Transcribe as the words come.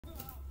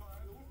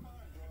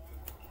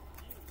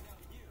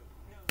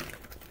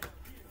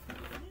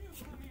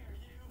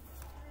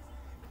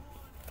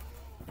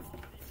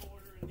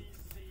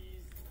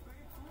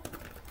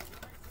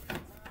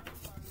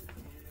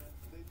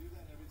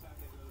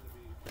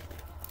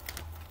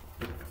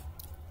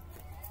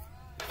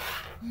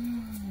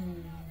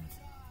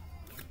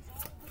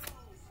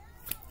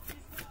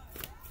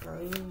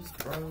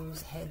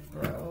bro's head,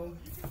 bro.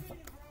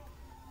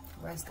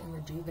 Rest and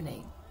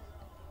rejuvenate.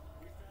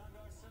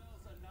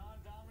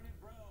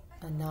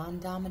 A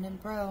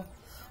non-dominant bro.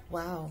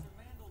 Wow.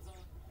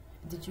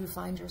 Did you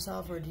find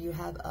yourself, or do you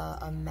have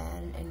a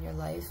man in your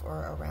life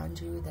or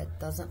around you that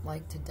doesn't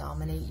like to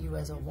dominate you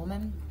as a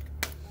woman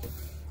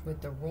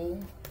with the rule?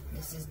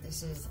 This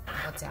is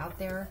what's out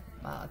there.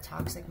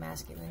 Toxic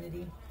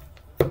masculinity.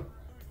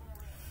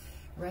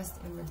 Rest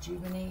and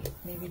rejuvenate.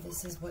 Maybe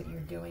this is what you're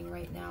doing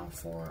right now.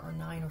 4 or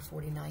 9 or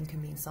 49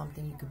 could mean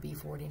something. You could be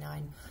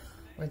 49,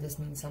 or this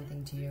means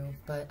something to you.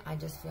 But I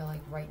just feel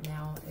like right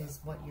now is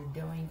what you're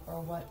doing,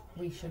 or what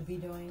we should be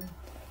doing,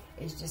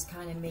 is just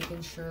kind of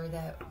making sure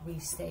that we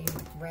stay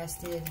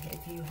rested.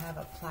 If you have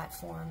a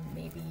platform,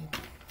 maybe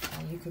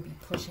you could be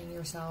pushing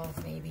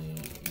yourself. Maybe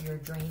you're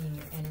draining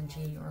your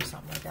energy or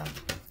something like that.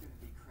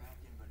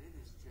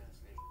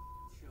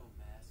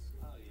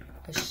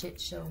 A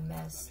shit show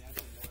mess.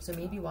 So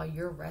maybe while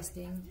you're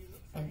resting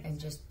and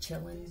just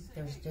chilling,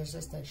 there's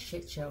just a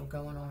shit show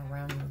going on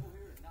around you.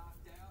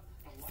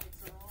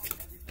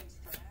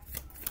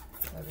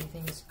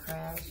 Everything's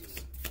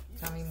crashed.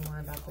 Tell me more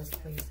about this,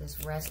 please.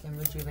 This rest and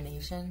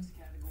rejuvenation.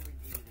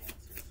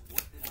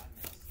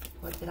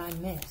 What did I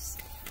miss?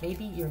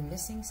 Maybe you're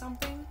missing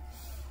something.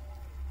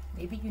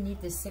 Maybe you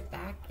need to sit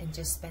back and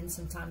just spend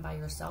some time by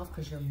yourself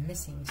because you're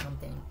missing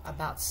something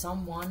about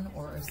someone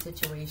or a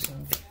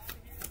situation.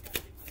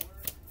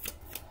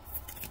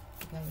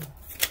 Okay.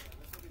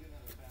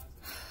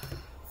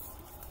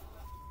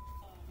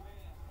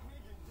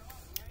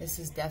 This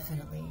is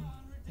definitely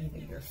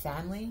either your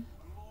family,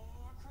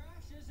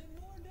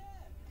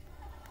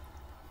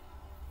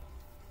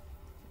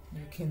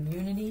 your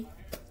community,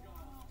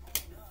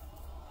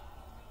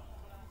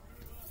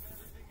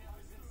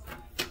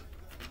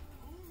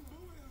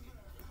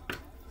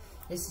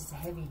 this is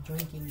heavy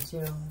drinking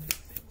too.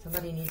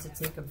 Somebody needs to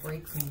take a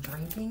break from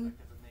drinking.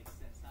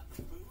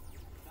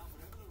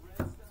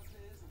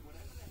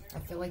 I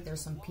feel like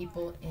there's some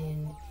people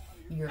in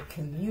your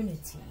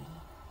community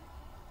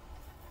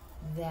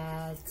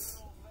that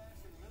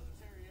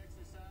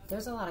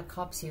there's a lot of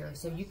cups here.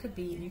 So you could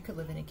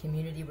live in a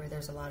community where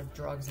there's a lot of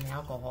drugs and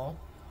alcohol.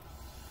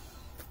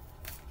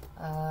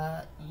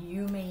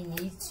 You may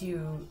need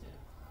to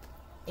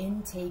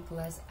intake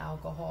less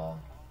alcohol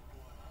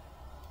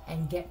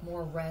and get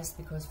more rest,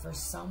 because for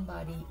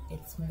somebody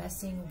it's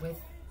messing with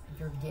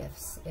your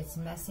gifts. It's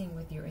messing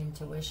with your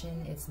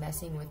intuition. It's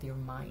messing with your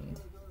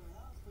mind.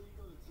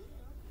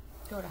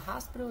 Go to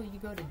hospital, you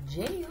go to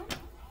jail.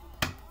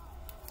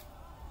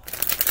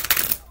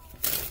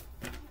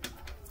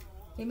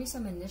 Give me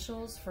some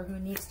initials for who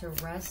needs to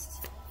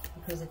rest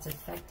because it's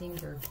affecting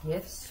their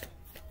gifts.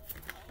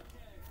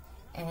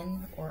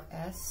 N or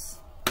S.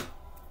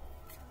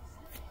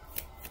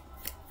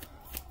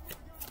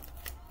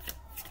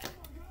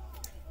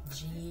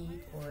 G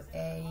or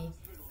A,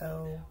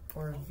 O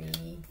or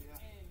V.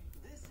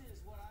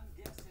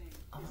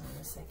 Hold on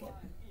a second.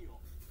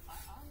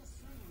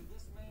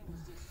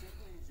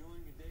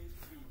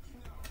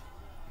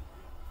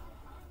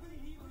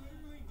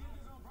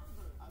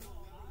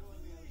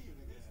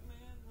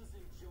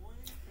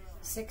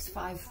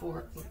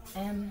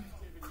 M.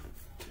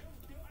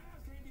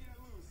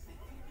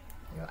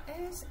 Your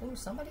ass. Oh,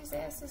 somebody's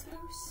ass is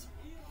loose.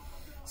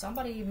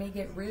 Somebody may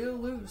get real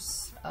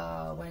loose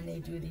when they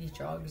do these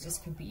drugs. This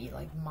could be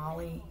like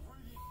Molly.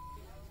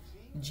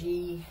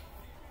 G.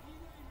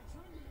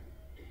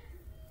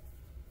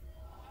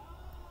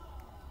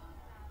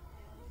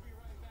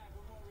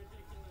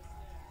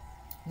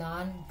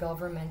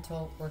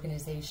 Non-governmental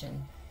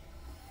organization.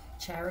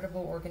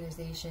 Charitable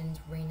organizations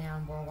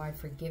renowned worldwide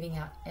for giving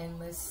out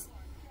endless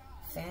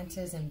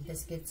Fantas and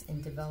biscuits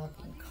in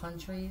developing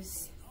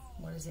countries.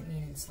 What does it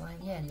mean in slang?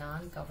 Yeah,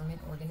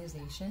 non-government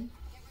organization.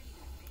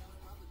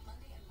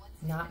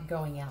 Not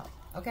going out.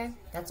 Okay,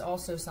 that's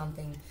also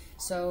something.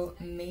 So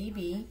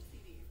maybe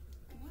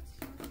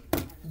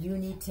you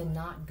need to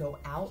not go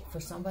out. For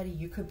somebody,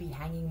 you could be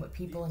hanging with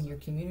people in your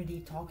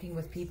community, talking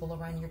with people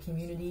around your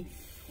community.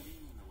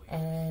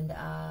 And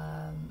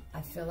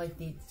I feel like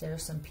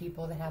there's some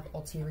people that have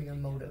ulterior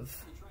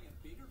motive.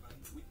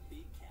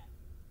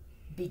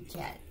 Big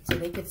cat. So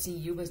they could see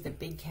you as the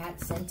big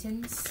cat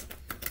sentence.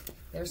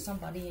 There's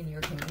somebody in your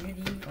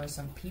community or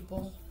some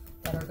people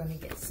that are going to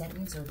get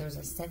sentenced, or there's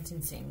a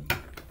sentencing.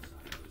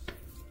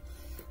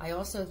 I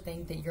also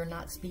think that you're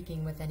not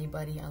speaking with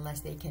anybody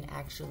unless they can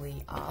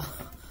actually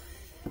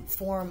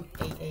form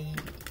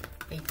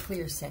a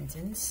clear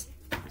sentence.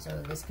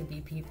 So this could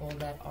be people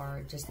that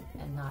are just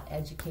not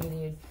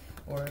educated,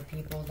 or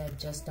people that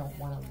just don't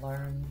want to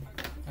learn.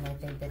 And I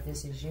think that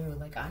this is you.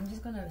 Like, I'm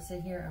just going to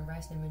sit here and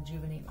rest and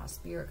rejuvenate my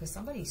spirit because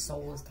somebody's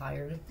soul is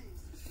tired.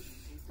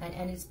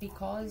 And it's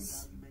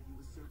because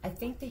I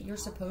think that you're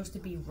supposed to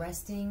be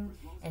resting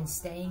and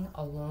staying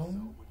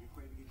alone.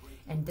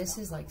 And this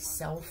is like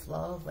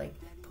self-love, like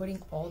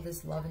putting all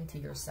this love into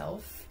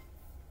yourself.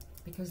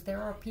 Because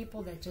there are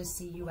people that just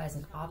see you as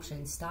an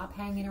option. Stop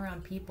hanging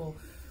around people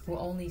who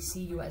only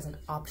see you as an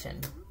option.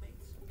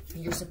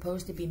 You're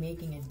supposed to be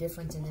making a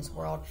difference in this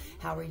world.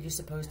 How are you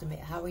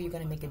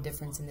going to make a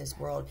difference in this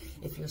world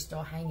if you're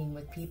still hanging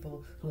with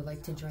people who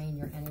like to drain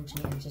your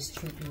energy and just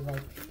treat you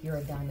like you're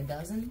a dime a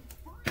dozen?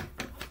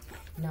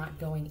 Not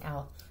going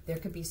out. There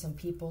could be some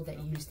people that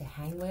you used to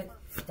hang with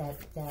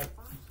that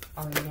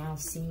are now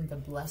seeing the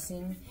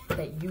blessing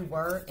that you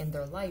were in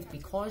their life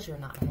because you're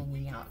not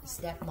hanging out.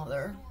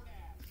 Stepmother.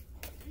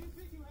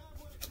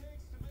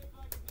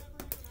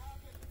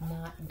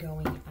 Not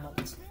going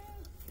out.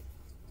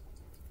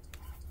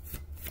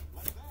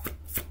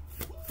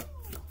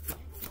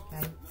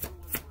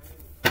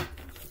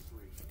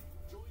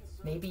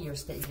 Maybe you're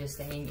just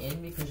staying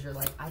in because you're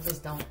like, I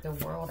didn't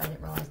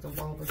realize the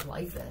world was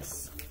like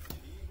this.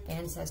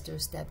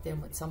 Ancestors stepped in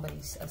with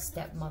a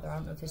stepmother. I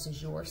don't know if this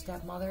is your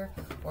stepmother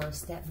or a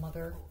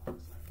stepmother.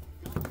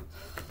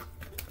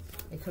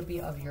 It could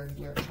be of your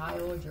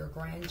child, your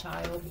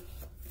grandchild.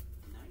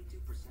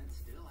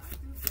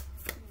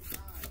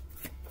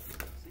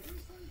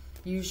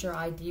 Use your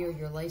ID or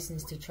your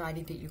license to try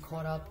to get you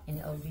caught up in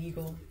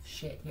illegal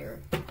shit here.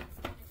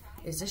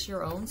 Is this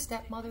your own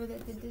stepmother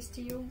that did this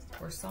to you?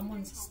 Or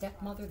someone's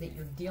stepmother that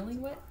you're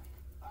dealing with?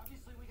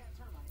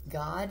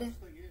 God?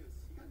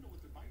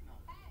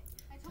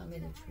 Tell me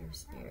the true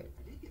spirit.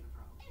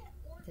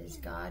 Is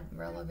God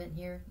relevant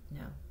here?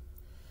 No.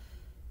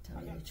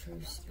 Tell me the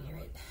true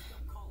spirit.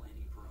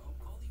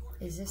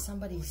 Is this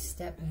somebody's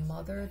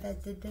stepmother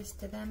that did this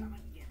to them?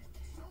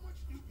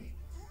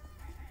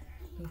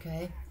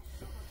 Okay.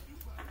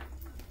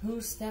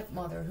 Whose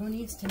stepmother? Who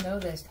needs to know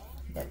this?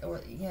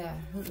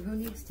 Who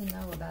needs to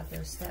know about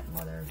their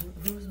stepmother?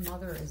 Whose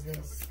mother is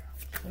this?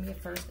 Let me get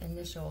first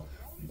initial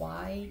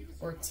Y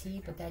or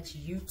T, but that's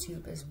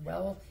YouTube as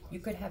well. You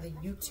could have a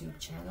YouTube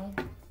channel.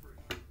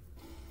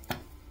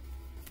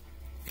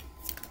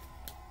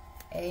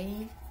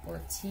 A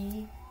or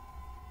T.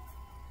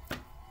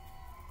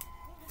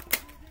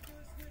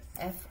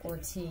 F or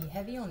T.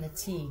 Heavy on the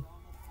T.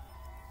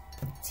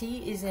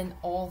 T is in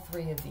all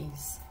three of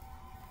these.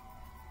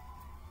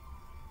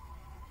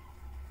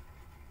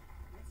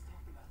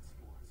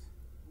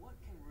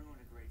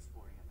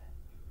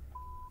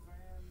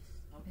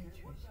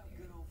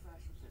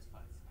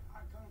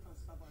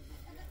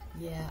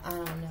 Yeah, I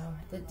don't know.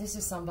 This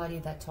is somebody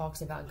that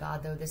talks about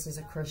God, though. This is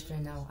a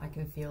Christian. No, I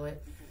can feel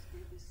it.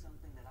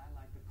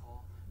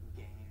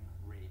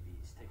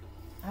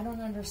 I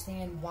don't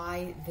understand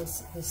why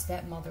this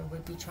stepmother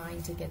would be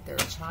trying to get their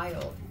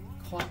child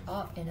caught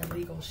up in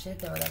illegal shit,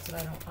 though. That's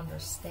what I don't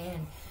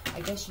understand.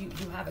 I guess you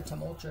have a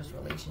tumultuous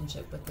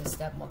relationship with this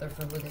stepmother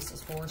for who this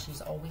is for.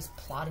 She's always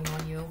plotting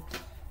on you.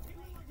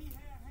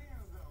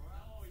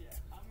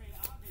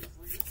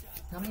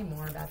 Tell me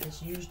more about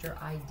this. Use your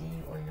ID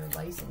or your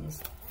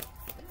license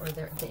or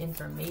the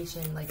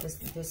information. Like this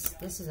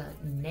is a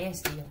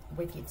nasty,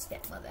 wicked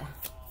stepmother.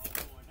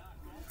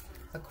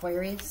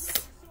 Aquarius.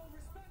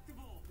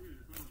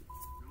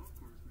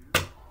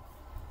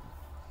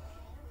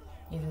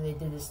 Either they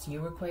did this to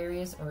you,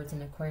 Aquarius, or it's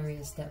an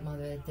Aquarius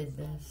stepmother that did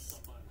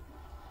this.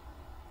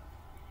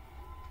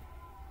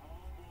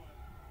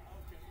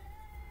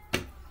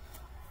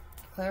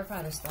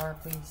 Clarify the star,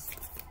 please.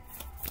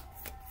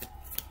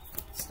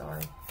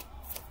 Star.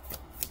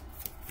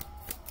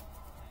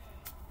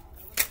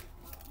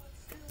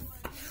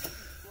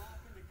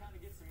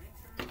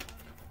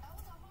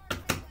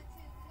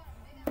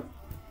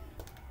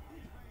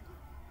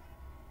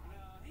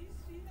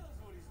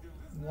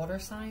 Water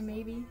sign,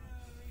 maybe?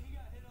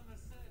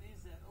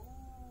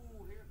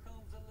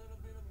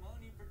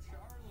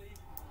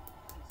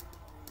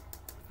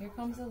 Here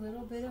comes a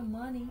little bit of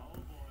money.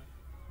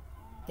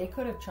 They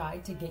could have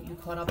tried to get you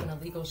caught up in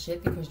illegal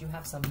shit because you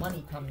have some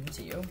money coming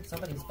to you.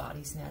 Somebody's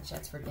body snatch,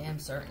 that's for damn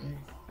certain.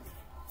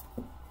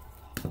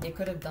 They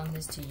could have done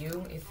this to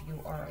you if you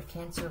are a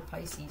Cancer,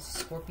 Pisces,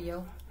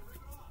 Scorpio,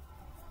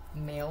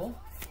 male.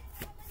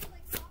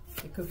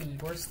 It could be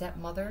your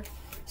stepmother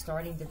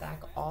starting to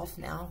back off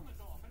now.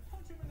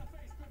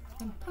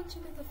 And punch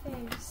him in the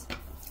face.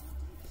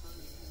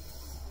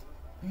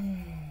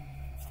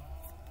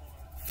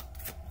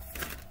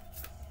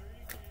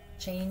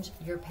 Change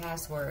your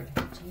password.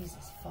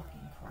 Jesus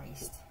fucking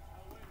Christ.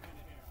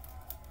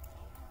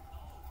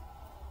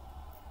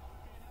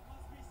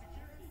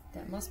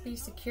 That must be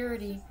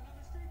security.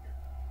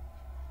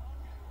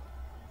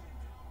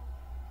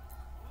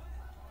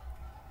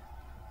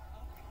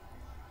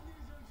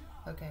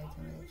 Okay,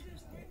 tell me the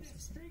truth.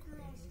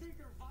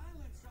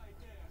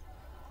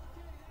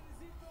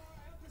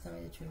 Tell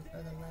me the truth.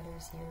 Are the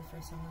letters here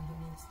for someone who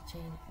needs to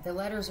change? The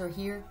letters are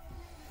here.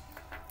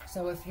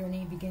 So if your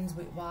name begins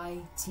with Y,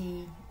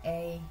 T,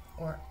 A,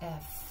 or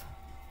F,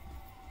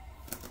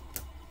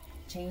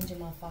 change your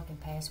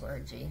motherfucking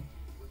password, G.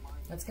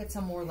 Let's get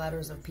some more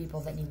letters of people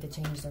that need to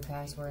change their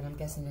password. I'm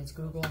guessing it's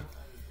Google.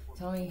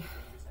 Tell me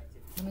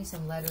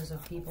some letters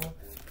of people,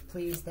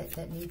 please,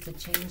 that need to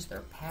change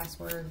their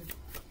password.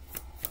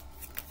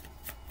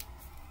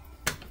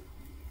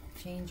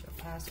 Change your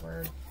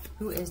password.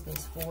 Who is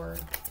this for,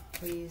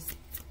 please?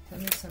 Tell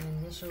me some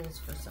initials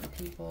for some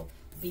people.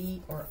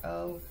 B or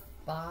O.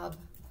 Bob,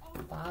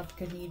 Bob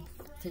could need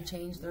to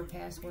change their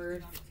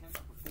password.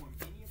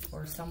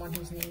 Or someone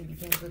whose name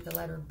begins with the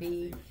letter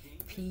B,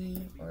 P,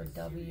 or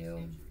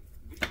W.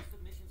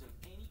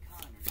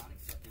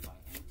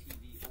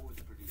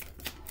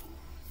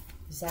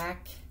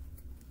 Zach,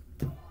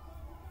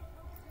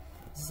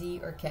 Z,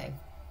 or K.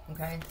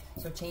 Okay?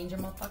 So change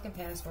your motherfucking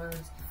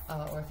passwords.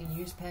 Or if you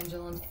use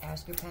pendulums,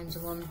 ask your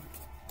pendulum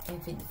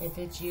if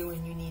it's you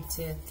and you need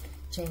to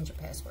change your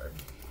password.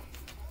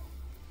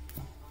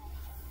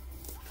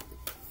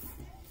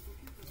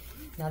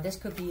 Now this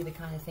could be the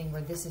kind of thing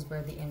where this is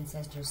where the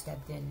ancestors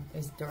stepped in,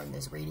 is during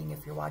this reading.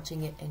 If you're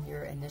watching it and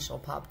your initial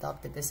popped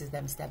up, that this is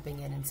them stepping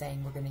in and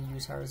saying, we're going to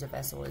use her as a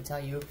vessel to tell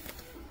you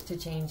to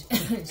change,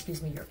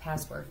 excuse me, your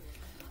password.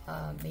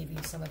 Maybe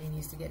somebody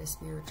needs to get a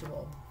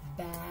spiritual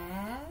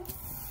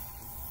bath.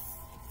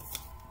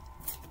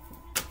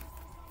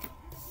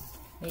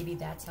 Maybe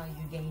that's how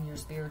you gain your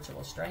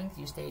spiritual strength.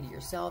 You stay to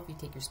yourself, you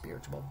take your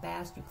spiritual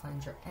baths, you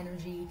cleanse your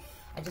energy.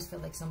 I just feel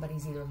like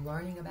somebody's either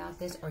learning about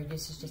this or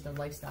this is just a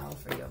lifestyle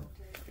for you.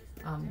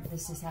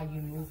 This is how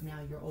you move now.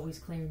 You're always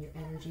clearing your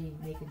energy,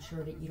 making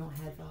sure that you don't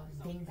have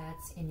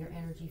dingbats in your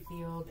energy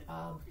field.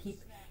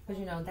 Because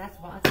you know, that's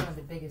one of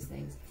the biggest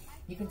things.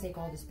 You can take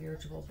all the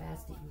spiritual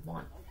baths that you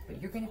want,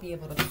 but you're going to be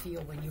able to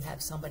feel when you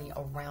have somebody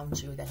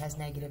around you that has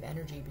negative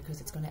energy,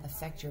 because it's going to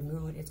affect your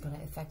mood. It's going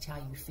to affect how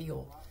you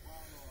feel.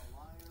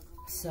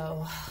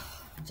 So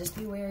just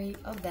be wary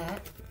of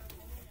that.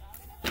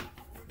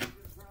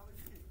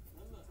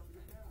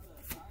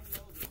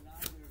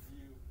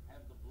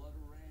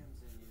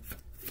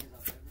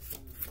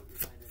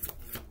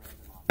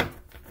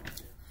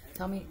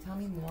 Tell me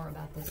more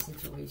about this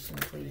situation,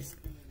 please.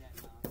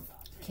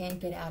 Can't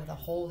get out of the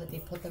hole that they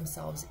put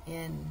themselves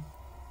in.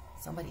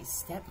 Somebody's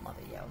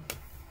stepmother, yo.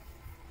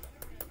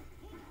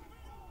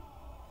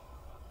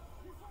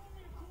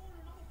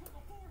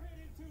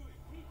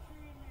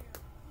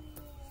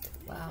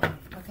 Wow,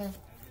 okay.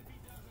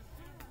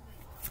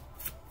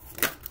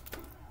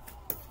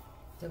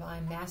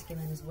 Divine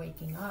Masculine is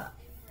waking up.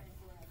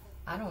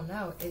 I don't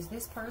know. Is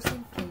this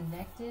person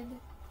connected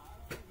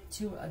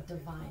to a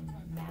Divine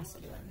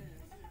Masculine?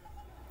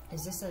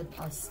 Is this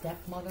a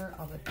stepmother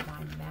of a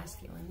Divine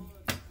Masculine?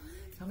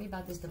 Tell me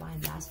about this Divine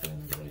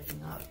Masculine is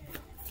waking up.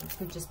 This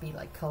could just be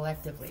like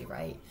collectively,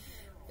 right?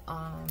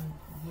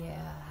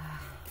 Yeah.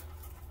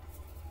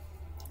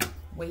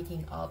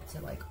 Waking up to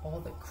like all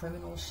the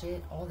criminal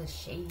shit, all the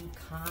shady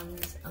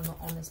cons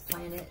on this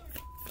planet.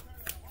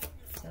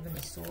 Seven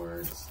of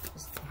Swords.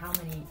 Just how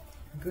many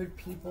good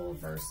people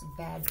versus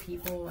bad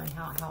people and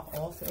how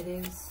off it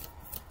is.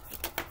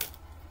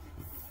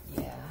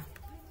 Yeah.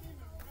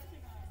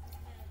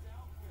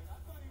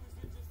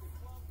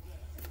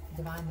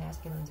 Divine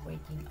Masculines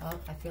waking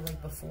up. I feel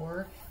like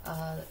before,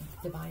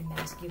 Divine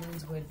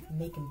Masculines would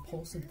make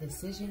impulsive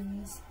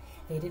decisions.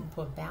 They didn't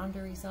put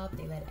boundaries up.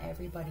 They let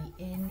everybody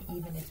in,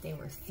 even if they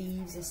were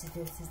thieves. This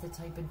is the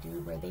type of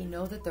dude where they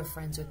know that they're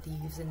friends with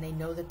thieves, and they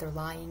know that they're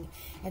lying,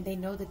 and they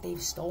know that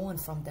they've stolen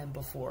from them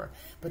before,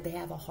 but they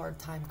have a hard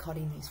time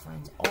cutting these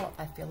friends off.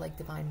 I feel like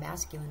Divine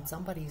Masculine,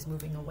 somebody's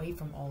moving away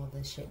from all of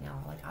this shit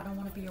now. Like, I don't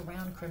want to be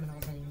around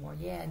criminals anymore.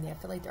 Yeah, and I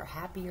feel like they're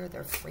happier,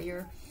 they're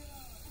freer.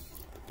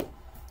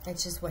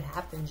 It's just what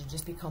happens. You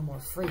just become more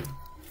free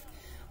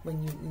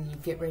when you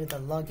get rid of the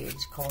luggage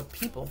called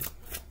people.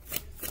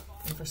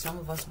 And for some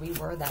of us, we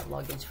were that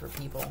luggage for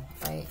people,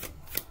 right?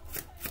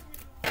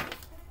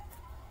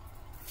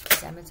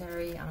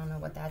 Cemetery, I don't know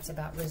what that's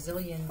about.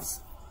 Resilience,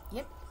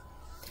 yep.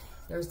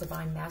 There's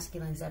Divine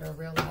Masculines that are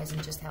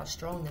realizing just how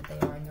strong that they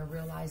are, and they're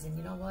realizing,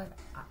 you know what,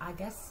 I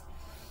guess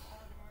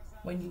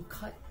when you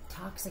cut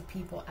toxic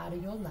people out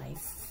of your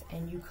life,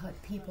 and you cut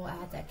people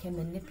out that can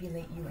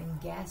manipulate you and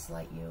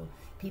gaslight you,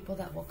 people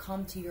that will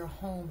come to your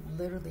home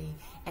literally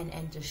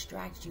and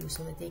distract you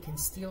so that they can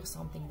steal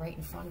something right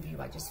in front of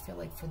you. I just feel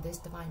like for this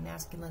Divine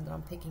Masculine that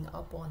I'm picking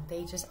up on,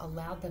 they just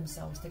allowed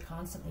themselves to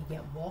constantly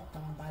get walked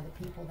on by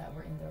the people that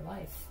were in their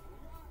life.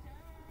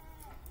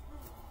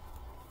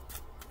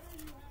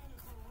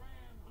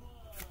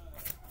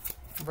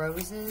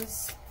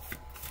 Roses.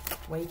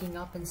 Waking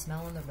up and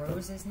smelling the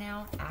roses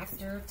now.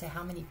 Actor, to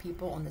how many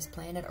people on this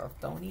planet are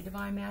phony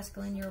Divine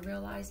Masculine, you're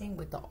realizing.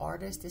 With the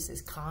artist, this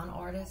is con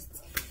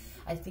artists.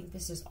 I think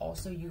this is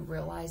also you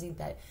realizing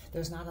that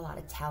there's not a lot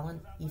of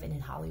talent even in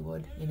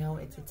Hollywood. You know,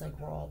 it's like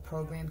we're all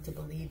programmed to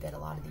believe that a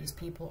lot of these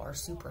people are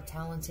super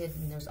talented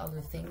and there's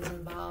other things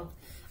involved.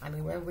 I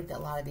mean, where would a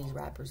lot of these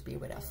rappers be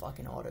without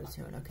fucking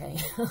auto-tune, okay?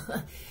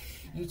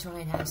 You try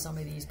and have some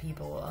of these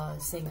people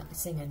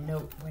sing a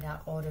note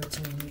without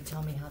auto-tune, and you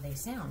tell me how they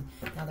sound.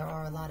 Now, there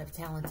are a lot of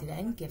talented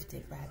and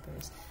gifted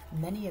rappers.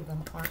 Many of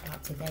them aren't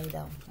out today,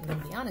 though. I'm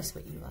going to be honest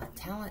with you.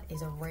 Talent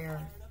is a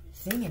rare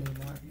thing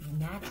anymore.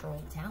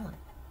 Natural talent.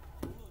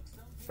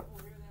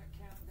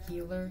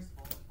 Healer.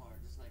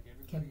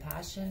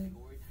 Compassion.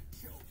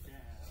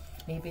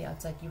 Maybe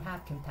it's like you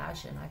have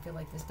compassion. I feel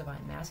like this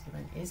Divine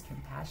Masculine is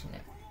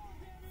compassionate.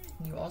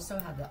 You also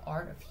have the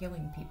art of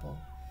healing people,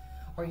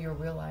 or you're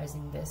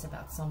realizing this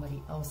about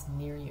somebody else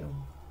near you.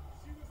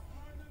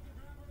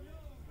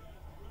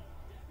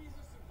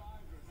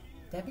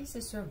 Debbie's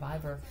a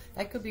survivor.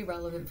 That could be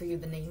relevant for you,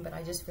 the name, but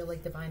I just feel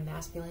like divine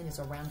masculine is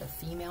around a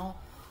female,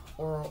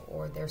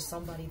 or there's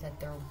somebody that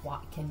they're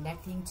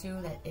connecting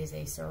to that is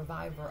a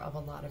survivor of a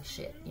lot of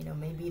shit. You know,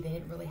 maybe they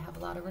didn't really have a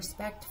lot of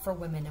respect for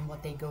women and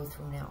what they go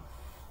through now.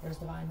 There's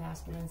divine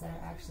masculines that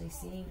are actually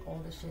seeing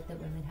all the shit that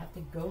women have to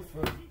go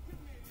through,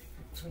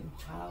 between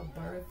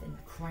childbirth and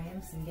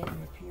cramps and getting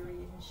your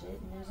period and shit.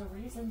 And there's a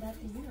reason that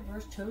the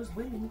universe chose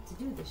women to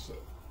do this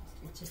shit.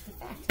 It's just a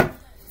fact.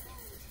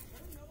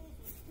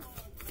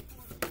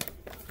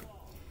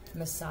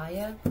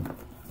 Messiah.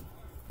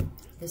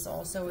 This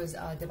also is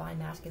divine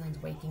masculines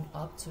waking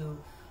up to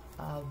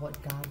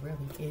what God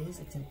really is.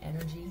 It's an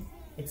energy.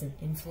 It's an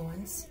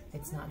influence.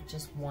 It's not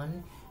just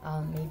one.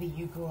 Maybe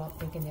you grew up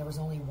thinking there was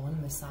only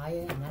one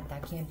Messiah, and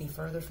that can't be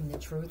further from the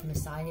truth.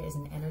 Messiah is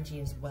an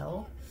energy as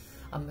well.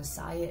 A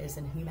Messiah is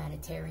a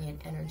humanitarian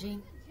energy.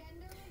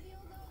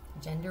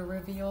 Gender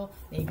reveal.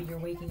 Maybe you're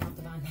waking up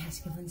divine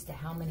masculines to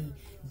how many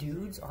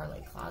dudes are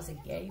like closet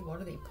gay.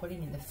 What are they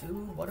putting in the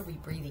food? What are we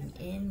breathing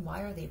in?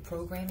 Why are they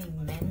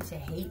programming men to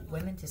hate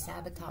women, to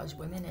sabotage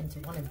women, and to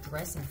want to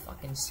dress in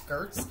fucking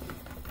skirts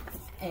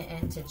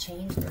and to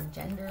change their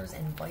genders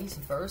and vice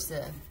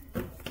versa?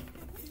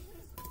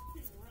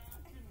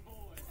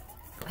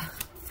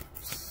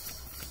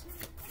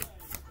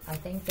 I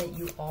think that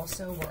you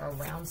also were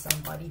around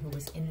somebody who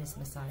was in this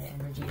Messiah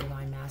energy,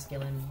 divine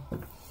masculine.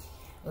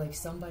 Like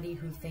somebody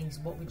who thinks,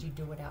 what would you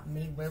do without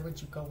me? Where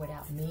would you go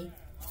without me?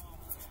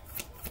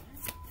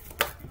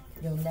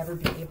 You'll never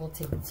be able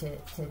to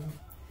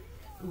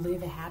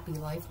live a happy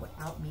life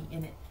without me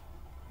in it.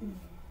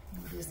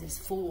 What is this?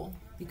 Fool.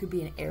 You could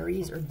be an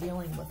Aries or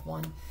dealing with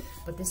one,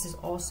 but this is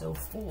also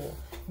fool.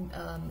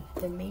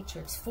 The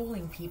Matrix,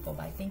 fooling people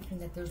by thinking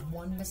that there's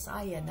one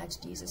Messiah and that's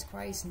Jesus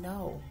Christ.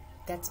 No,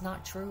 that's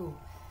not true.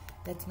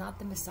 That's not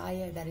the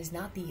Messiah. That is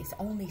not the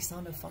only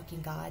son of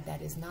fucking God.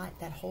 That is not,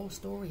 that whole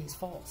story is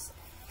false.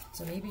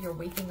 So maybe you're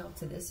waking up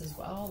to this as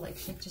well. Like,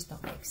 shit just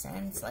don't make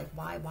sense. Like,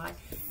 why?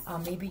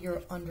 Maybe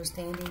you're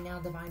understanding now,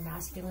 divine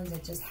masculine,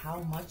 that just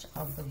how much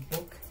of the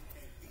book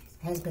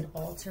has been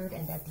altered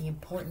and that the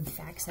important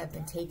facts have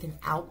been taken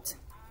out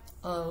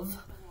of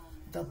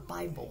the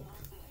Bible.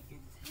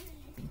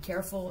 Be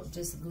careful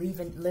just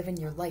living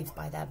your life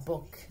by that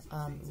book.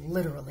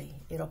 Literally.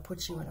 It'll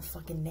put you in a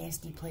fucking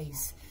nasty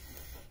place.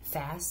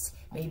 Fast.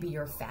 Maybe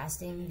you're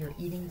fasting, you're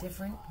eating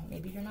different.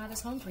 Maybe you're not as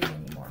hungry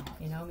anymore.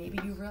 You know, maybe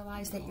you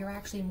realize that you're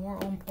actually more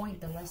on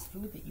point the less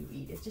food that you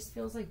eat. It just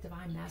feels like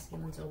divine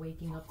masculines are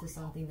waking up to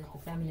something that the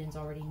feminines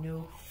already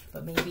knew,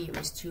 but maybe it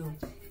was too,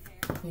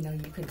 you know,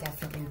 you could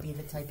definitely be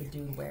the type of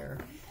dude where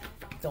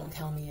don't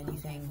tell me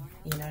anything,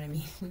 you know what I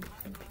mean?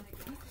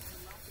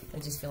 I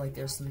just feel like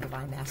there's some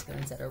divine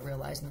masculines that are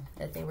realizing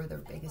that they were their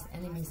biggest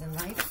enemies in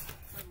life.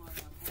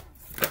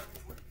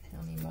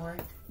 Tell me more.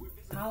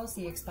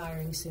 Policy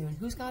expiring soon.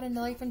 Who's got a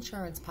life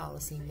insurance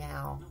policy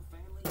now?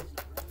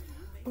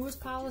 Whose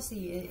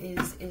policy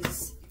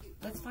is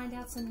let's find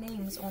out some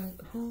names on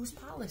whose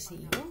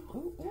policy.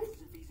 Ooh.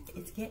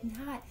 It's getting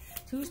hot.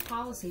 Whose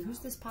policy? Who's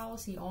this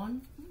policy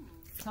on?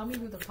 Tell me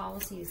who the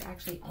policy is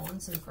actually on.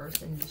 Some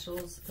first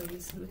initials,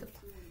 please.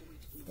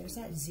 There's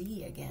that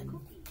Z again.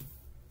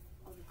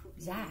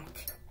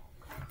 Zach.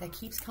 That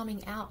keeps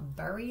coming out.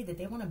 Bury? Did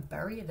they want to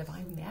bury a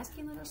divine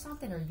masculine or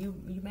something? Or you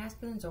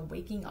masculines are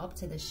waking up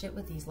to the shit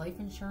with these life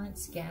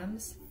insurance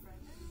scams?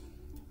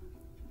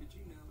 Did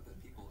you know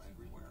that people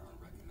everywhere are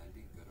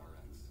recommending good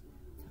RX?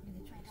 Tell me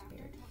the true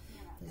spirit.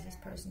 Does this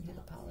person who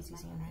the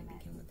policy's on name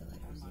begin with the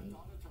letter Z?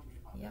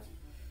 Yep.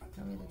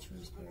 Tell me the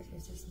true spirit.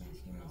 Is this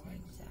masculine's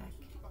name Zach?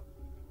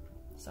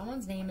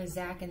 Someone's name is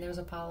Zach and there's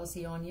a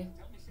policy on you.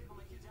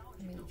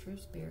 Tell me the true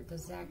spirit.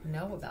 Does Zach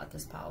know about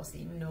this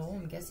policy? No,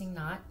 I'm guessing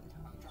not.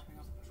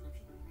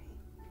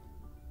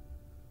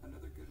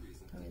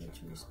 Tell me the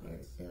true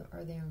spirit.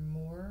 Are there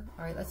more?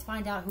 Alright, let's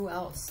find out who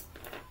else.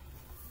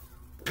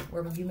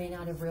 Where you may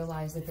not have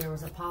realized that there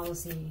was a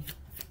policy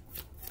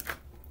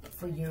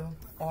for you.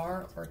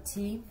 R or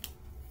T.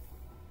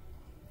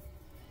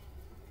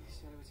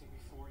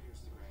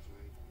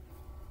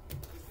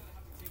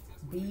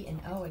 B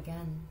and O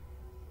again.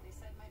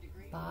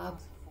 Bob.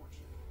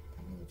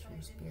 Tell me the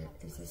true spirit.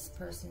 Does this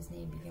person's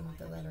name begin with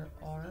the letter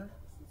R?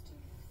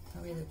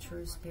 Tell me the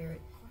true spirit.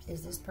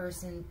 Is this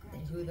person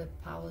who the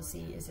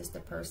policy, is this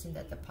the person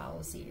that the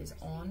policy is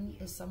on?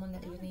 Is someone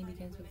that your name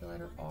begins with the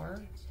letter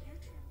R?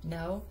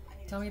 No?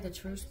 Tell me the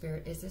true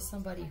spirit. Is this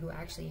somebody who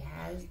actually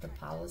has the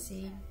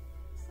policy?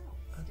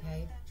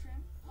 Okay.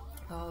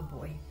 Oh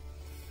boy.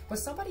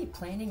 Was somebody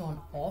planning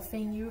on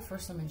offing you for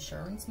some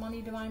insurance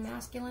money, divine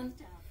masculine?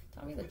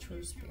 Tell me the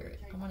true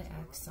spirit. I want to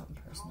ask something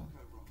personal.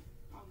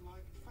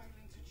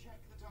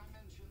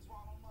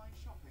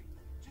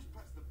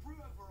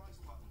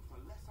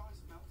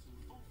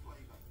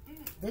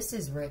 This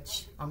is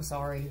rich. I'm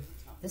sorry.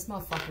 This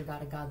motherfucker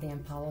got a goddamn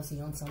policy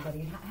on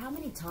somebody. How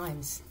many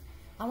times?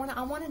 I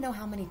want to know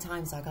how many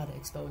times I got to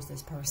expose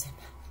this person.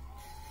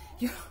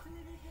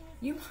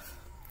 you.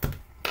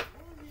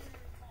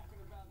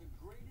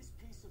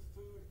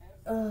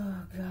 Oh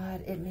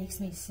God, it makes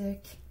me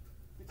sick.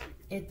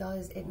 It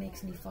does. It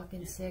makes me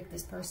fucking sick.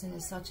 This person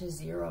is such a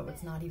zero.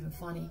 It's not even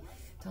funny.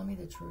 Tell me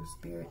the truth,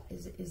 Spirit.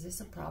 Is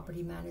this a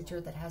property manager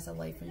that has a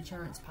life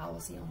insurance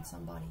policy on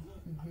somebody?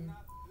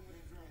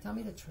 Tell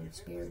me the truth,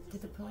 Spirit.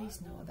 Did the police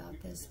know about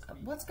this?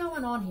 What's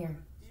going on here?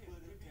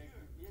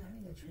 Tell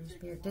me the truth,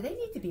 Spirit. Do they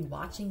need to be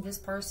watching this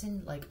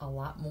person like a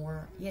lot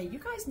more? Yeah, you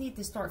guys need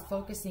to start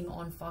focusing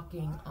on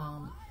fucking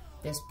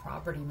this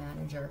property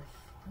manager.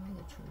 Tell me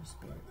the truth,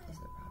 Spirit. Is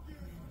the property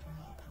manager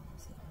have a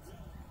policy on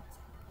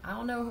somebody? I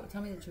don't know.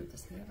 Tell me the truth.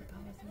 Does he have a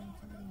policy on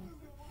somebody?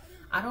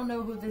 I don't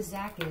know who this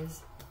Zach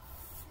is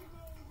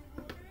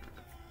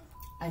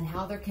and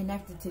how they're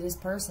connected to this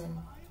person.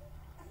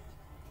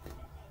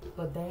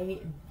 But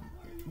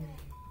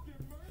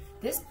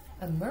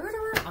a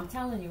murderer? I'm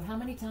telling you, how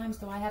many times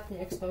do I have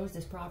to expose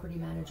this property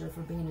manager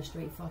for being a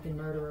straight fucking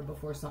murderer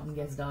before something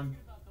gets done?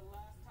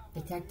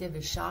 Detective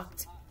is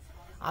shocked.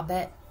 I'll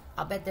bet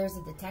there's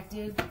a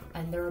detective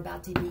and they're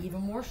about to be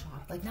even more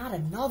shocked. Like, not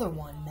another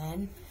one,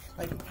 man.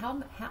 Like,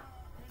 how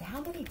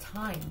many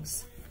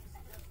times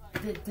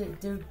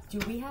do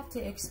we have to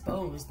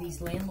expose these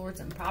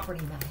landlords and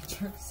property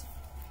managers?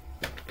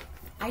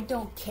 I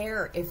don't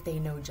care if they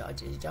know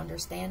judges. Do you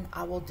understand?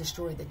 I will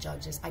destroy the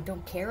judges. I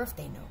don't care if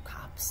they know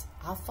cops.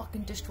 I'll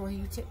fucking destroy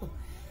you too.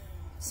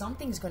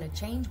 Something's going to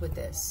change with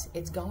this.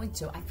 It's going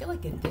to. I feel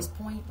like at this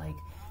point, like,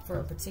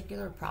 for a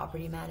particular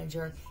property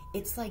manager,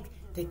 it's like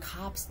the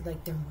cops,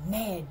 like, they're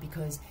mad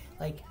because,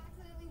 like,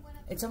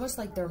 it's almost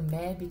like they're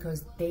mad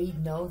because they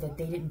know that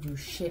they didn't do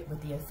shit with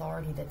the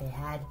authority that they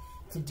had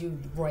to do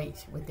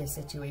right with this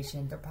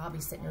situation. They're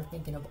probably sitting there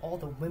thinking of all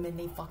the women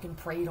they fucking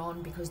preyed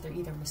on because they're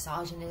either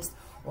misogynist,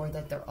 or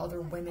that there are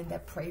other women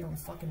that preyed on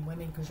fucking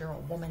women because you're a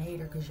woman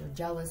hater, because you're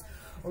jealous,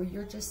 or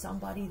you're just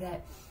somebody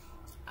that,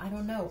 I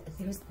don't know,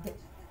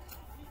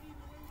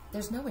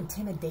 there's no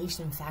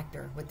intimidation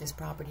factor with this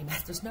property man.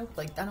 There's no,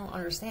 like, I don't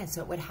understand.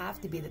 So it would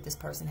have to be that this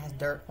person has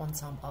dirt on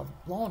some of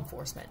law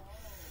enforcement.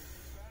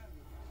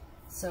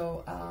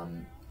 So,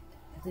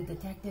 the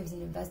detectives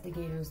and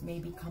investigators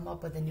maybe come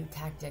up with a new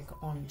tactic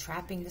on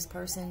trapping this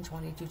person,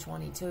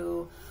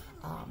 2222.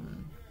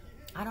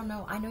 I don't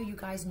know. I know you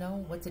guys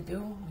know what to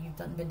do. You've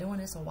been doing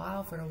this a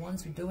while for the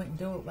ones who do it and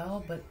do it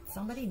well, but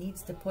somebody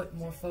needs to put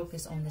more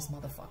focus on this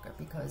motherfucker,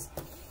 because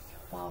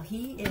while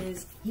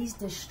he's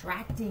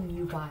distracting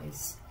you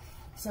guys.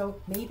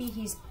 So maybe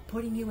he's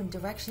putting you in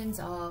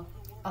directions of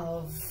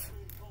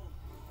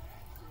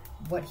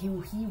what he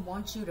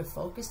wants you to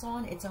focus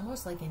on. It's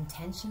almost like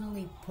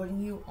intentionally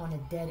putting you on a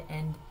dead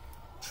end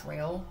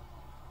trail.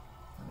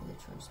 Tell me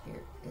the true,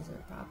 Spirit. Is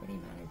a property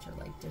manager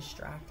like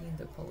distracting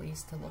the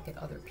police to look at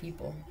other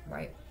people,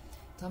 right?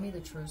 Tell me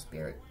the true,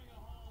 Spirit.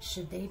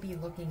 Should they be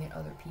looking at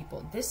other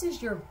people? This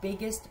is your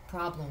biggest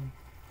problem.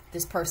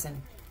 This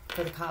person,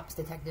 for the cops,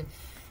 detective.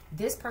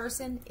 This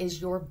person is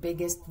your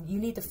biggest. You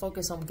need to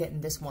focus on getting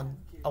this one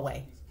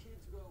away.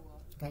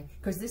 Okay?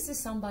 Because this is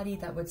somebody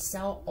that would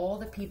sell all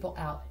the people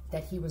out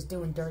that he was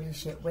doing dirty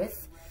shit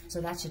with. So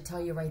that should tell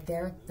you right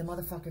there, the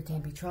motherfucker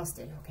can't be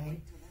trusted,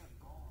 okay?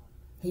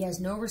 He has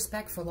no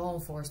respect for law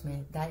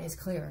enforcement. That is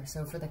clear.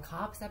 So for the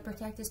cops that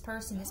protect this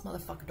person, this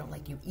motherfucker don't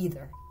like you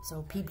either.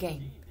 So peep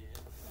game.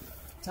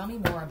 Tell me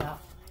more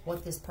about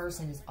what this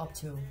person is up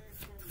to.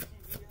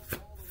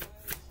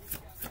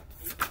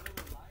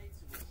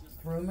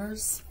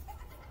 Rumors.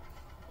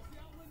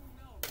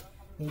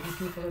 Maybe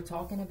people are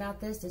talking about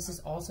this. This is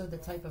also the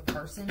type of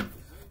person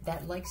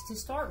that likes to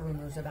start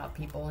rumors about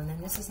people. And then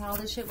this is how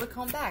this shit would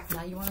come back.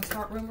 Now you want to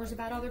start rumors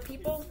about other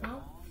people? Huh?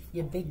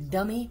 You big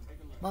dummy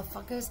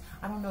motherfuckers.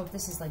 I don't know if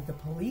this is like the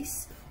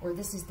police or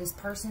this is this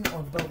person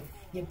or both.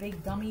 You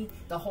big dummy.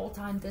 The whole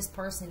time this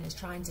person is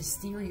trying to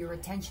steer your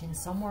attention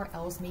somewhere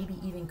else, maybe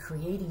even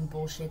creating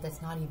bullshit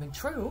that's not even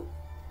true.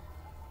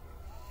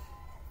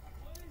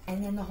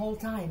 And then the whole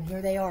time,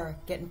 here they are,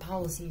 getting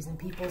policies in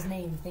people's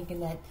names, thinking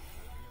that,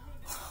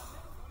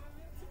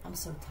 I'm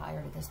so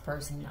tired of this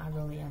person. I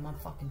really am. I'm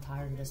fucking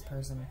tired of this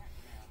person.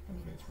 Let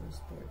me get the true,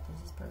 Spirit.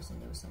 Does this person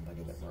know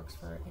somebody that works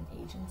for an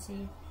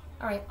agency?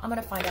 All right, I'm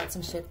going to find out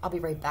some shit. I'll be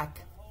right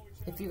back.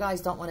 If you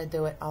guys don't want to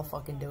do it, I'll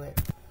fucking do it.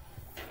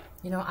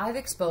 You know, I've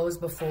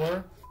exposed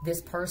before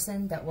this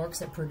person that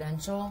works at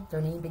Prudential.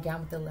 Their name began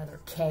with the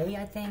letter K,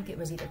 I think. It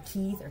was either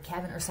Keith or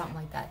Kevin or something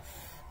like that.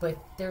 But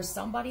there's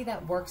somebody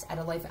that works at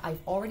a life. I've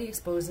already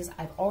exposed this.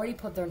 I've already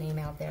put their name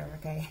out there,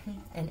 okay?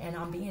 And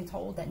I'm being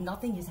told that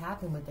nothing has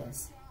happened with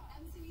this.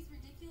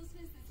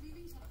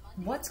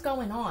 What's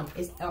going on?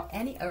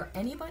 Are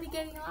anybody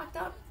getting locked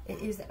up?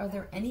 Are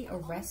there any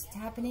arrests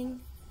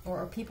happening? Or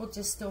are people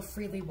just still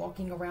freely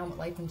walking around with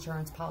life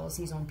insurance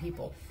policies on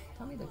people?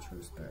 Tell me the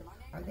true, Spirit.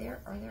 Are there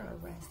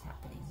arrests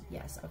happening?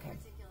 Yes, okay.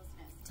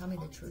 Tell me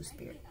the true,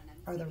 Spirit.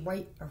 Are the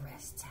right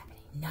arrests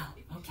happening? No.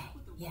 Okay,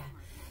 yeah.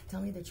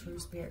 Tell me the true,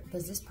 Spirit.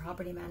 Does this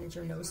property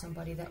manager know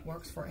somebody that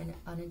works for an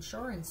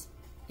insurance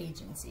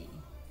agency?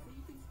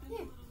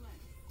 Yeah.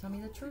 Tell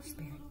me the true,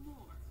 Spirit.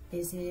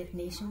 Is it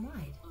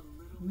nationwide?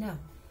 No.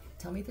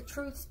 Tell me the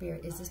truth,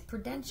 Spirit. Is this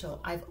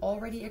Prudential? I've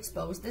already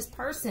exposed this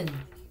person.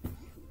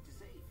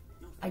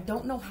 I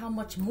don't know how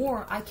much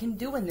more I can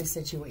do in this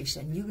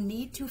situation. You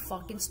need to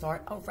fucking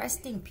start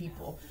arresting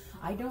people.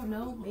 I don't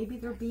know. Maybe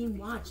they're being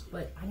watched,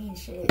 but I mean,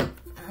 shit.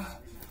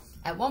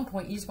 At one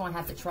point, you're just going to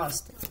have to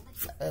trust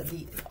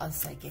the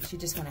psychics.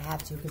 You're just going to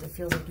have to, because it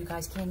feels like you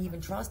guys can't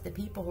even trust the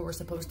people who are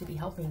supposed to be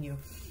helping you.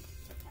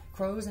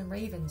 Crows and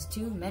ravens,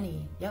 too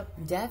many.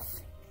 Yep,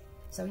 death.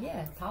 So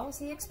yeah,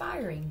 policy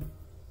expiring.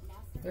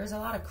 There's a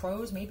lot of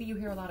crows. Maybe you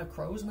hear a lot of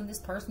crows when this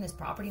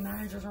property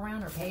manager's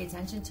around, or pay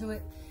attention to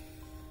it.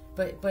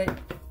 But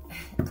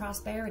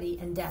prosperity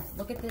and death.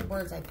 Look at the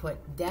words I put.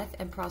 Death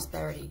and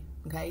prosperity.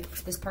 Okay?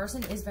 This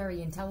person is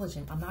very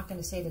intelligent. I'm not going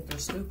to say that they're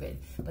stupid,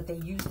 but they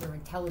use their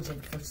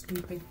intelligence for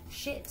stupid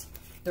shit.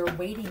 They're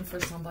waiting for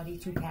somebody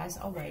to pass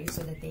away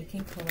so that they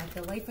can collect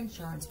a life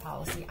insurance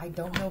policy. I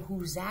don't know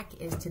who Zach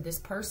is to this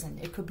person.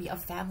 It could be a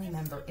family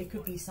member. It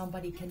could be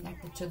somebody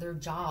connected to their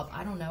job.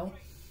 I don't know.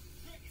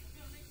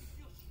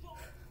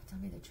 Tell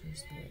me the true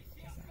spirit.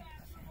 Is Zach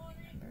a family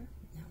member?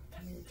 No.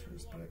 Tell me the true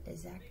spirit. Is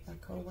Zach a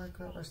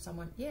co-worker or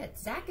someone? Yeah,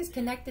 Zach is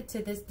connected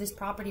to this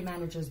property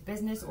manager's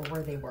business or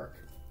where they work.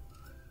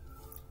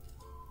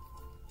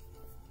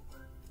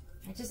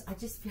 I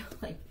just feel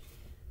like,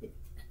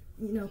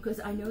 you know, because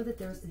I know that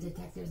there's the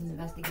detectives and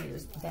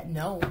investigators that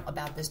know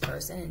about this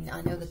person, and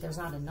I know that there's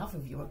not enough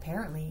of you.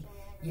 Apparently,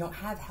 you don't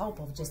have help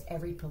of just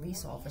every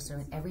police officer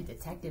and every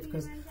detective,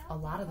 because a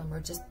lot of them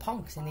are just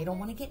punks and they don't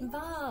want to get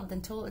involved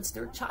until it's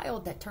their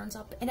child that turns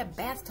up in a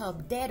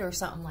bathtub dead or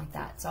something like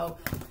that. So,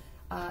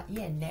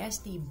 yeah,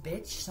 nasty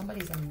bitch.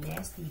 Somebody's a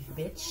nasty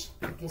bitch.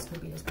 This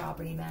could be this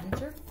property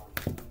manager.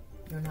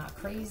 You're not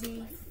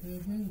crazy,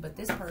 but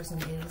this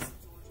person is.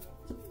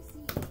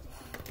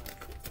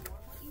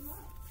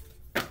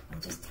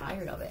 Just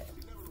tired of it.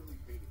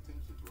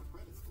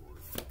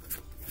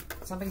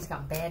 Somebody's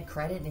got bad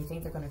credit and they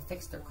think they're going to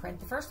fix their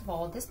credit. First of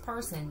all, this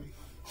person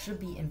should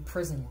be in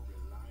prison.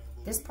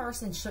 This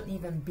person shouldn't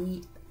even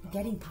be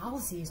getting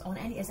policies on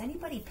any. Is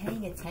anybody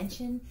paying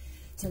attention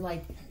to,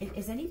 like,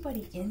 is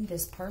anybody in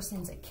this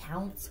person's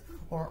account,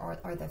 or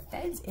are the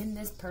feds in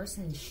this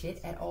person's shit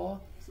at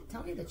all?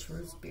 Tell me the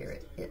true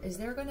spirit. Is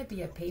there going to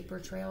be a paper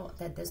trail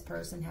that this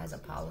person has a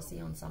policy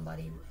on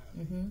somebody?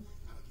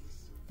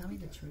 Tell me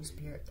the true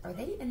spirit. Are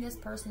they in this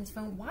person's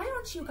phone? Why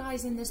aren't you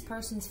guys in this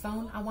person's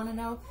phone? I want to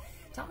know.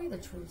 Tell me the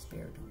true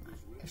spirit on that.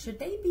 Should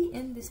they be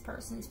in this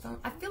person's phone?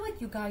 I feel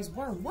like you guys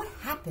were. What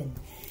happened?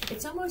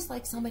 It's almost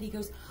like somebody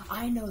goes,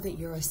 I know that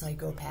you're a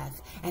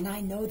psychopath, and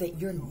I know that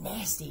you're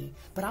nasty,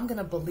 but I'm going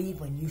to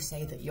believe when you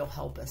say that you'll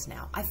help us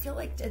now. I feel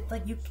like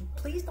you,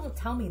 please don't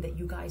tell me that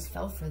you guys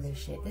fell for this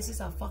shit. This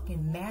is a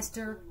fucking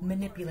master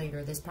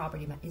manipulator. This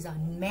property man is a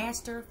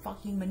master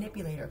fucking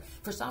manipulator.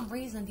 For some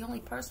reason, the only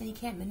person he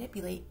can't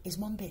manipulate is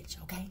one bitch,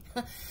 okay?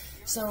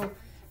 So,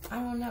 I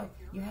don't know.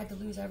 You had to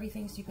lose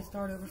everything so you could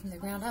start over from the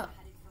ground up.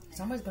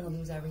 Somebody's going to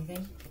lose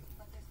everything.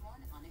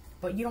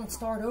 But you don't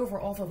start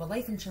over off of a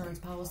life insurance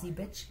policy,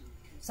 bitch.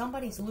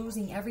 Somebody's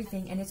losing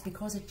everything, and it's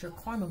because it's your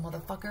karma,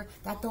 motherfucker.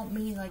 That don't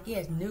mean, like, yeah,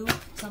 it's new.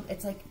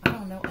 It's like, I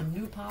don't know, a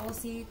new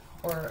policy,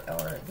 or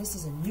this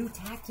is a new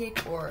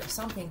tactic, or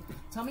something.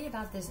 Tell me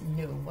about this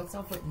new. What's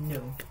up with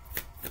new?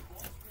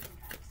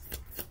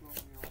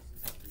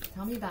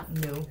 Tell me about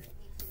new.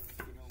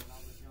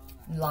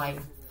 Lie.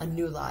 A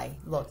new lie.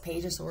 Look,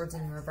 Page of Swords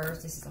in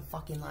reverse. This is a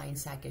fucking lying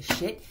sack of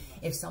shit.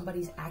 If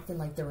somebody's acting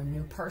like they're a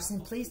new person,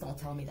 please don't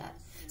tell me that.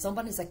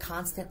 Somebody's a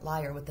constant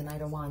liar with the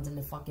Knight of Wands and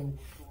the fucking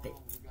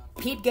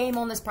peep game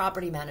on this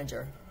property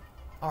manager,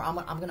 or I'm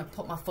gonna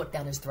put my foot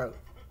down his throat.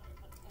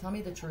 Tell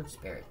me the true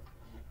spirit.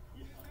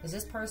 Does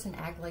this person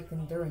act like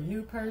they're a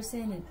new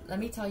person? And let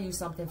me tell you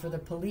something for the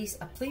police.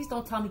 Please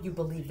don't tell me you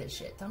believe this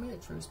shit. Tell me the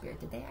true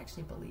spirit. Did they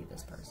actually believe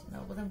this person?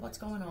 No. Well, then what's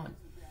going on?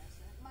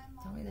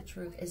 Tell me the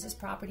truth. Is this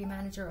property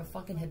manager a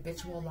fucking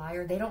habitual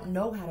liar? They don't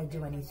know how to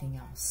do anything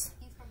else.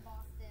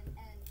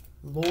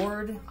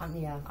 Lord,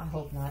 yeah, I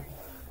hope not.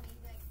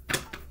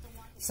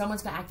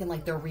 Someone's been acting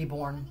like they're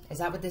reborn. Is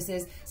that what this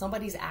is?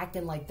 Somebody's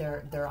acting like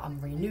they're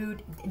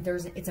renewed.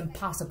 It's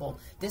impossible.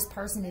 This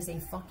person is a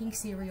fucking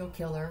serial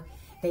killer.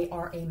 They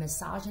are a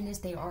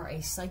misogynist. They are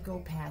a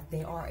psychopath.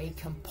 They are a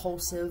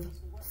compulsive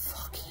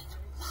fucking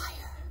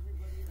liar.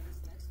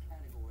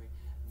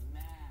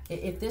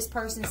 If this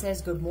person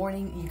says good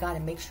morning, you got to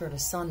make sure the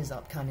sun is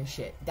up kind of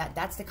shit.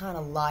 That's the kind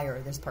of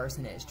liar this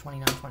person is.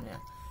 2929.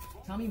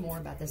 Tell me more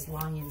about this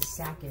lying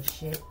sack of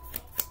shit.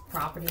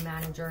 Property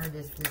manager.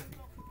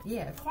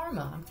 Yeah,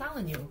 karma. I'm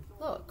telling you.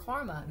 Look,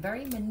 karma.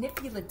 Very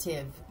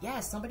manipulative.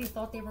 Yes, somebody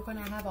thought they were going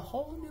to have a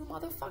whole new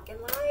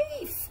motherfucking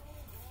life.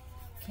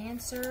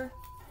 Cancer.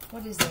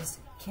 What is this?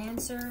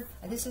 Cancer.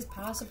 This is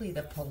possibly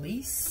the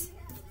police.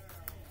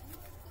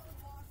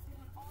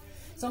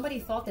 Somebody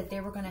thought that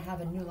they were going to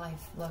have a new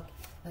life. Look,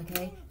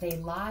 okay? They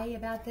lie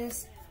about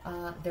this.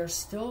 They're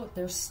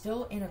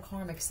still in a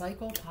karmic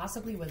cycle,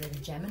 possibly with a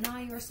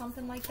Gemini or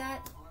something like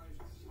that.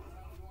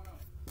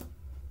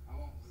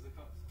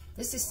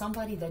 This is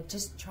somebody that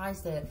just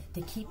tries to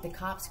keep the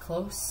cops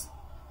close.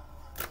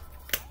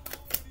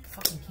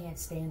 Fucking can't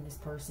stand this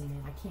person,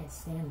 man. I can't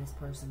stand this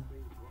person.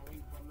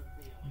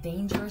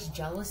 Dangerous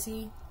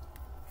jealousy.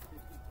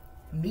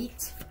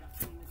 meat.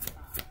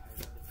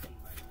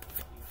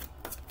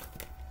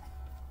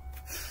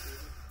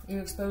 You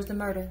exposed the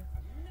murder.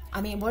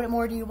 I mean, what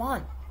more do you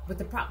want? With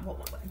the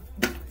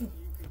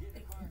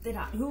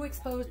who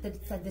exposed?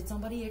 Did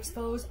somebody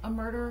expose a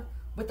murder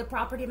with the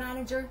property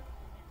manager?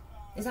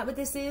 Is that what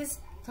this is?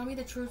 Tell me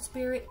the truth,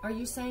 Spirit. Are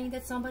you saying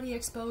that somebody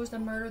exposed a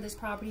murder this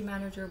property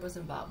manager was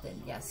involved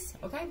in? Yes.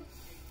 Okay.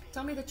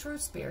 Tell me the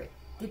truth, Spirit.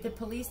 Did the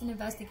police and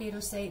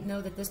investigators say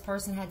no, that this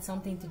person had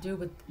something to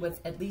do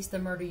with at least the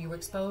murder you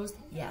exposed?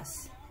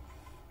 Yes.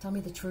 Tell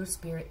me the truth,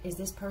 Spirit. Is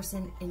this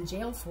person in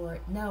jail for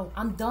it? No.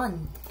 I'm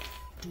done.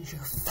 Do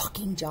your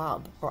fucking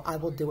job, or I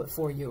will do it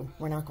for you.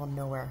 We're not going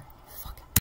nowhere. Fucking